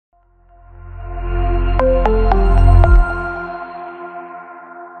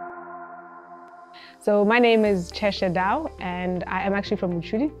So my name is Cheshe Dow, and I am actually from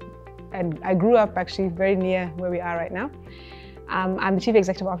Mutshudi, and I grew up actually very near where we are right now. I'm the Chief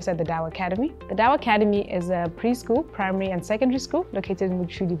Executive Officer at the Dow Academy. The Dow Academy is a preschool, primary and secondary school located in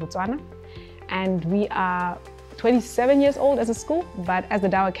Mutshudi, Botswana. And we are 27 years old as a school, but as the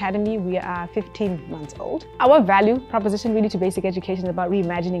Dow Academy, we are 15 months old. Our value proposition really to basic education is about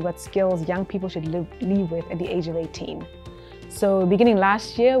reimagining what skills young people should leave with at the age of 18. So beginning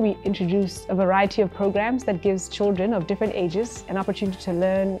last year, we introduced a variety of programs that gives children of different ages an opportunity to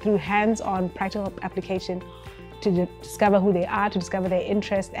learn through hands-on practical application to discover who they are, to discover their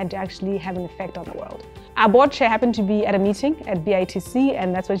interests, and to actually have an effect on the world. Our board chair happened to be at a meeting at BITC,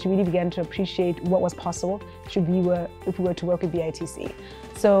 and that's when she really began to appreciate what was possible if we were to work with BITC.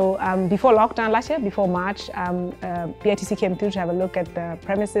 So before lockdown last year, before March, BITC came through to have a look at the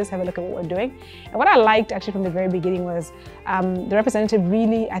premises, have a look at what we're doing. And what I liked actually from the very beginning was the representative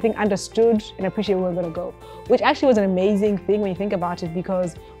really, I think, understood and appreciated where we were going to go, which actually was an amazing thing when you think about it,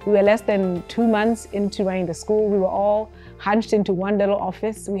 because we were less than 2 months into running the school. We were all hunched into one little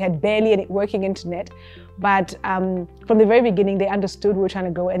office. We had barely any working internet. But from the very beginning, they understood we were trying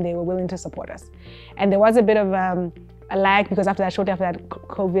to go, and they were willing to support us. And there was a bit of a lag, because after that, shortly after that,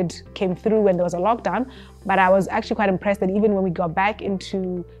 COVID came through and there was a lockdown. But I was actually quite impressed that even when we got back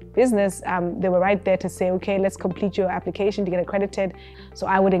into business, they were right there to say, okay, let's complete your application to get accredited. So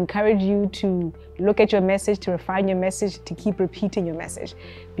I would encourage you to look at your message, to refine your message, to keep repeating your message.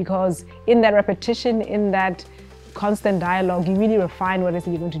 Because in that repetition, in that constant dialogue, you really refine what it is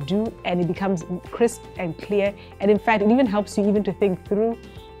that you're going to do, and it becomes crisp and clear. And in fact, it even helps you even to think through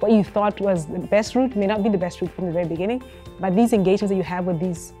what you thought was the best route may not be the best route from the very beginning. But these engagements that you have with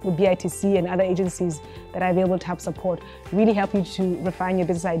BITC and other agencies that are available to help support really help you to refine your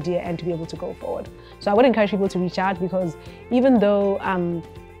business idea and to be able to go forward. So I would encourage people to reach out, because even though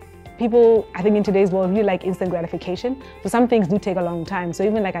people, I think in today's world, really like instant gratification. So some things do take a long time. So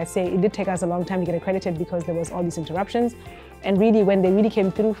even like I say, it did take us a long time to get accredited because there was all these interruptions. And really when they really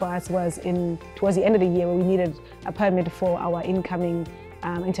came through for us was towards the end of the year, where we needed a permit for our incoming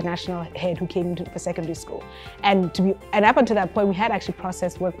international head who came into the secondary school. And up until that point, we had actually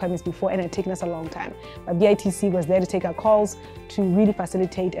processed work permits before, and it had taken us a long time. But BITC was there to take our calls, to really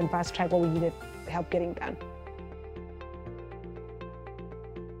facilitate and fast track what we needed help getting done.